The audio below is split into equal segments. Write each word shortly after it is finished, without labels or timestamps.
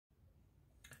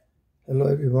Hello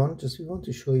everyone, we want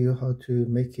to show you how to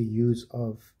make a use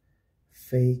of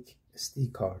fake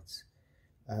SD cards.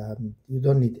 You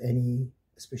don't need any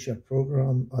special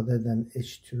program other than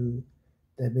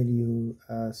H2W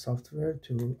software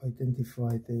to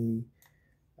identify the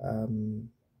um,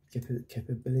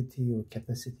 capability or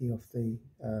capacity of the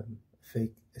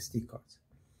fake SD cards.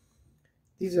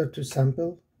 These are two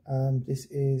sample. This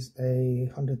is a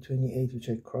 128, which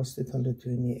I crossed it,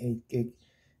 128 gig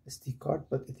SD card,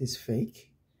 but it is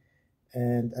fake.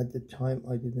 And at the time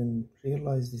I didn't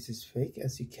realize this is fake.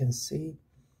 As you can see,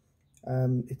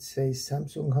 it says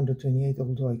Samsung 128,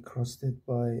 although I crossed it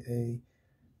by a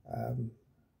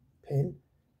pen,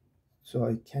 so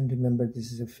I can remember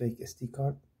this is a fake SD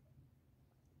card.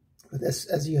 But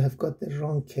as you have got the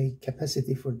wrong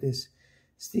capacity for this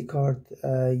SD card,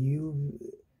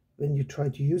 when you try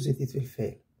to use it, it will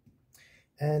fail.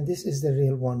 And this is the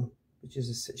real one, which is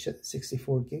a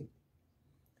 64 gig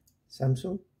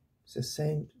Samsung. It's the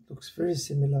same, looks very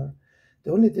similar.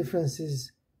 The only difference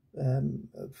is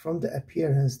from the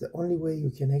appearance, the only way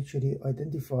you can actually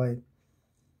identify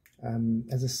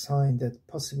as a sign that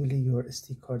possibly your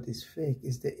SD card is fake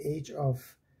is the age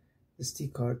of the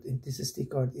SD card. And this SD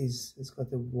card it's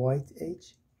got a white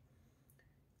edge,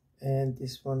 and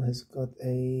this one has got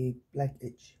a black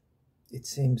edge. It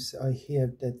seems, I hear,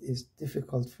 that it's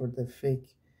difficult for the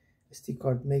fake SD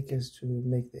card makers to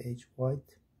make the edge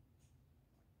white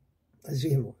as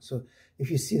real one. So if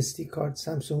you see a SD card,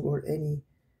 Samsung or any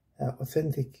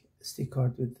authentic SD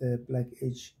card with the black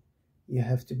edge, you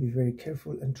have to be very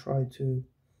careful and try to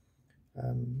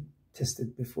test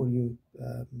it before you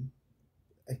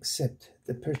accept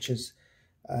the purchase,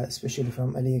 especially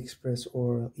from AliExpress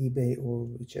or eBay or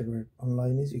whichever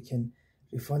online is. You can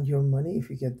refund your money if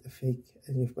you get a fake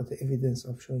and you've got the evidence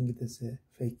of showing it as a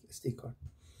fake SD card.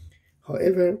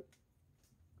 However,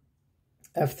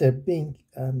 after being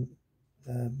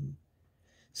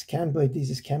scammed by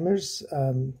these scammers,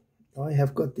 I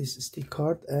have got this SD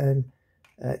card, and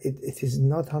it is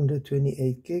not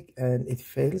 128 gig and it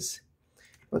fails.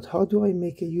 But how do I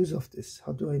make a use of this?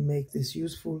 How do I make this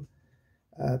useful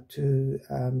to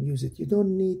use it? You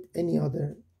don't need any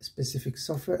other specific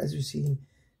software, as you see in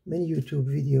many YouTube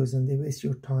videos, and they waste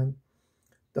your time.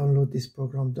 Download this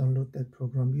program, download that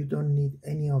program. You don't need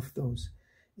any of those.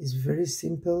 It's very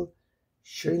simple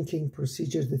shrinking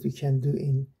procedures that you can do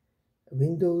in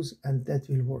Windows, and that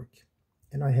will work.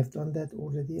 And I have done that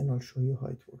already, and I'll show you how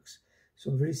it works.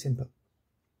 So very simple.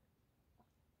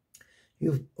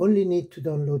 You only need to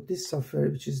download this software,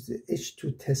 which is the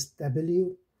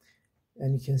H2TestW,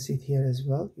 and you can see it here as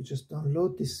well. You just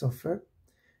download this software,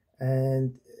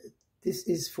 and this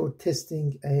is for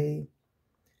testing a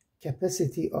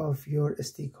capacity of your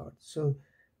SD card. So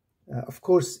of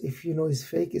course, if you know it's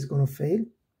fake, it's going to fail,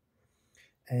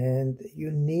 and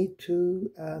you need to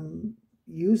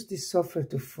use this software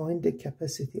to find the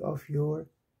capacity of your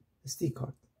SD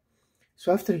card.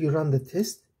 So after you run the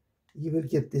test, you will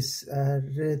get this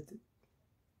red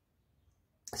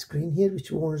screen here,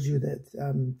 which warns you that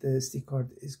the SD card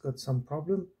has got some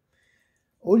problem.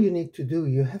 All you need to do,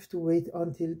 you have to wait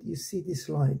until you see this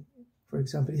line. For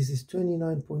example, this is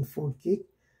 29.4 gig,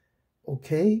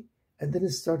 okay, and then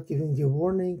it start giving you a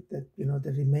warning that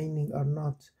the remaining are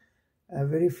not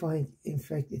verifying. In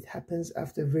fact, it happens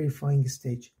after verifying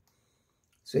stage.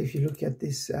 So if you look at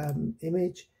this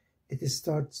image, it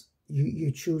starts, you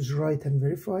choose write and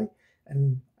verify,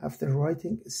 and after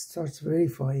writing, it starts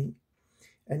verifying.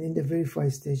 And in the verify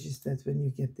stage is that when you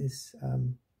get this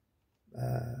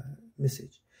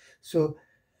message. So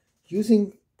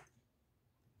using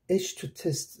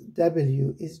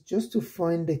H2TestW is just to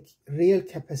find the real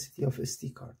capacity of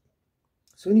SD card.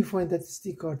 So when you find that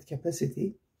SD card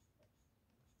capacity,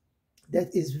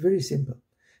 that is very simple.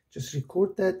 Just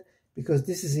record that, because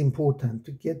this is important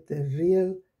to get the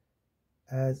real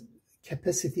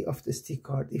capacity of the SD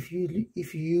card. If you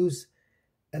use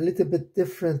a little bit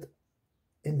different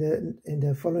in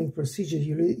the following procedure,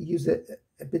 you use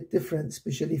a bit different,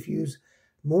 especially if you use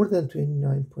more than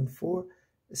 29.4,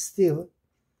 still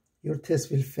your test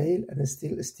will fail, and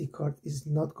still SD card is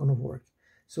not going to work.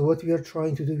 So what we are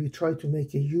trying to do, we try to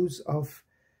make a use of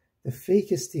the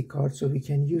fake SD card so we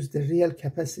can use the real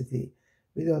capacity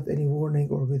without any warning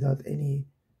or without any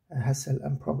hassle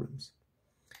and problems.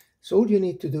 So all you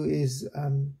need to do is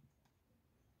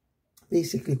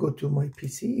basically go to my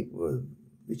PC,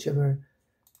 whichever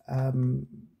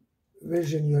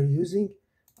version you are using.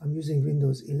 I'm using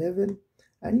Windows 11,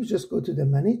 and you just go to the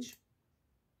manage,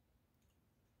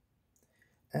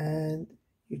 and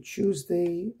you choose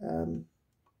the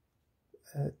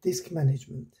disk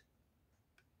management.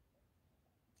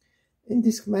 In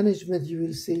disk management, you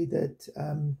will see that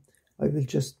I will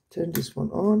just turn this one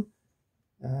on.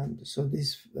 So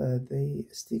this the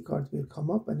SD card will come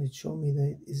up and it show me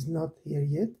that it is not here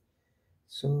yet.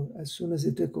 So as soon as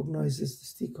it recognizes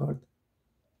the SD card,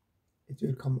 it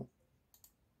will come up.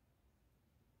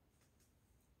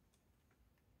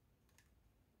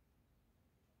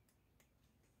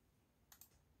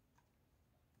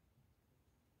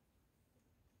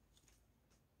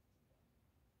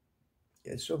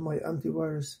 Yeah, so my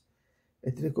antivirus,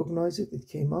 it recognized it, it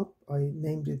came up. I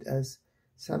named it as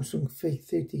Samsung Fake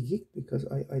 30 gig because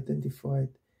I identified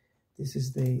this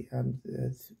is the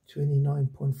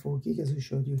 29.4 gig as I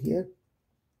showed you here.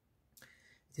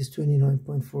 It is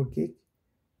 29.4 gig.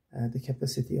 The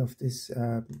capacity of this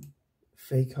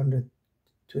fake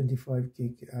 125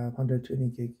 gig, 120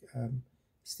 gig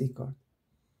SD card,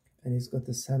 and it's got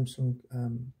the Samsung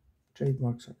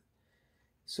trademarks on it.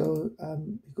 So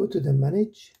we go to the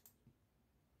manage,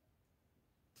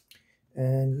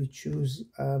 and we choose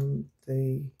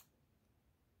the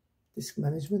disk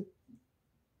management.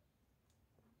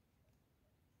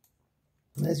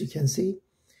 And as you can see,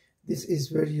 this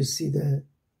is where you see the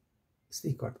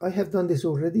SD card. I have done this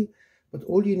already, but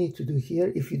all you need to do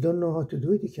here, if you don't know how to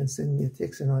do it, you can send me a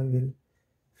text and I will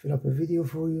fill up a video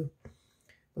for you.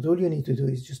 But all you need to do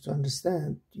is just to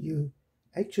understand, you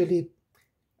actually,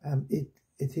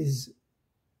 it is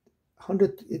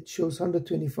 100, it shows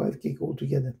 125 gig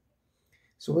altogether.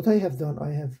 So what I have done,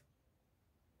 I have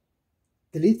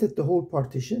deleted the whole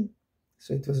partition.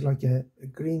 So it was like a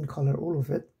green color, all of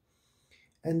it.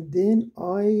 And then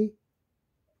I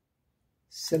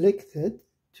selected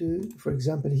to, for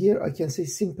example, here I can say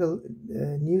simple,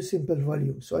 new simple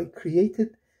volume. So I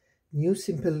created new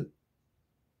simple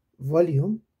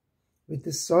volume with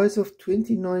the size of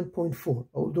 29.4,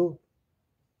 although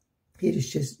here it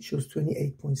shows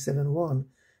 28.71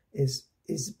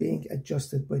 is being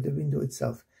adjusted by the window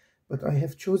itself. But I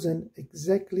have chosen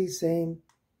exactly same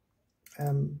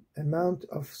amount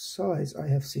of size I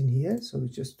have seen here. So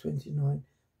it's just 29.4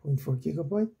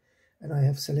 gigabyte. And I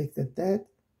have selected that.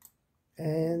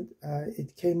 And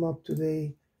it came up to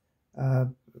the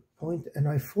point, and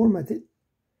I formatted.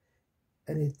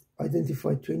 And it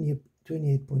identified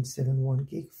 28.71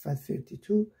 gig,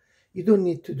 FAT32. You don't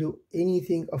need to do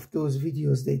anything of those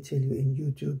videos they tell you in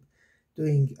YouTube,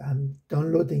 doing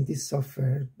downloading this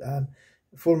software,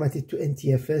 format it to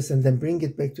NTFS and then bring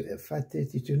it back to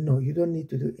FAT32. No, you don't need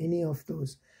to do any of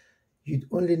those. You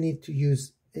only need to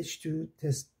use H2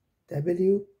 test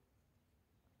W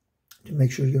to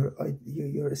make sure your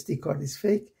SD card is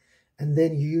fake, and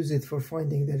then you use it for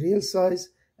finding the real size,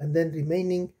 and then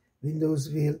remaining Windows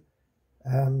will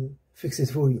fix it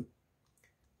for you.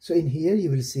 So in here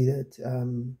you will see that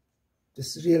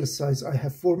this real size I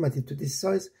have formatted to this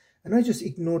size, and I just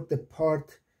ignored the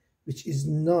part which is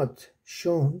not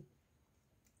shown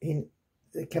in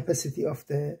the capacity of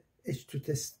the H2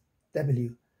 test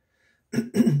W.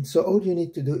 So all you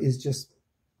need to do is just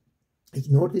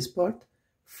ignore this part,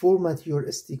 format your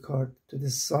SD card to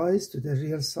the size, to the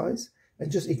real size,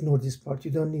 and just ignore this part.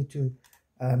 You don't need to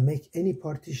make any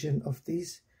partition of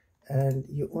these, and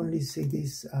you only see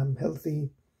this healthy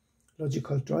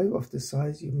logical drive of the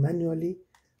size you manually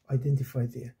identify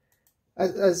there.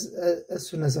 As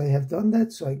soon as I have done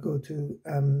that, so I go to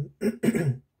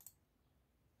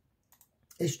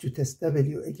H2 test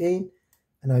W again,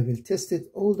 and I will test it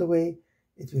all the way.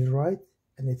 It will write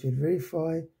and it will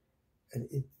verify, and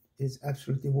it is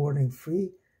absolutely warning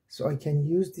free. So I can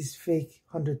use this fake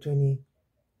 120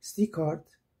 SD card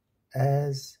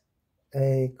as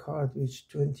a card with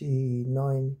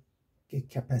 29 gig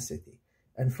capacity.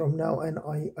 And from now on,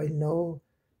 I know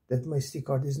that my SD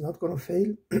card is not going to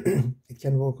fail. It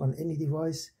can work on any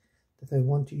device that I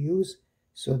want to use.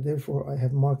 So therefore, I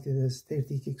have marked it as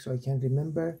 30 gig so I can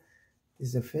remember this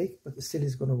is a fake, but it still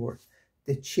is going to work.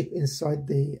 The chip inside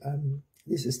the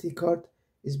this SD card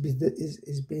is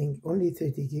being only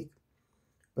 30 gig,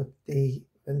 but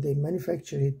when they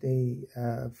manufacture it, they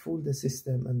fool the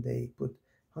system and they put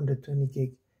 120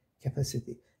 gig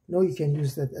capacity. Now you can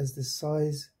use that as the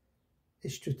size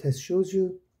H2 test shows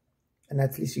you, and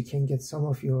at least you can get some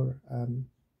of your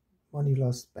money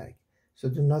lost back. So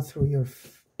do not throw your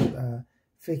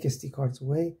fake SD cards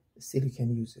away, still you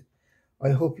can use it. I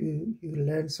hope you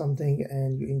learned something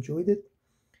and you enjoyed it.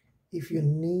 If you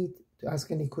need to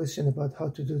ask any question about how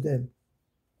to do the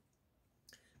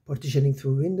partitioning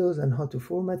through Windows and how to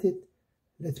format it,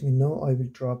 let me know. I will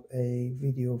drop a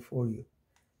video for you.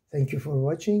 Thank you for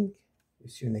watching.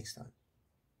 See you next time.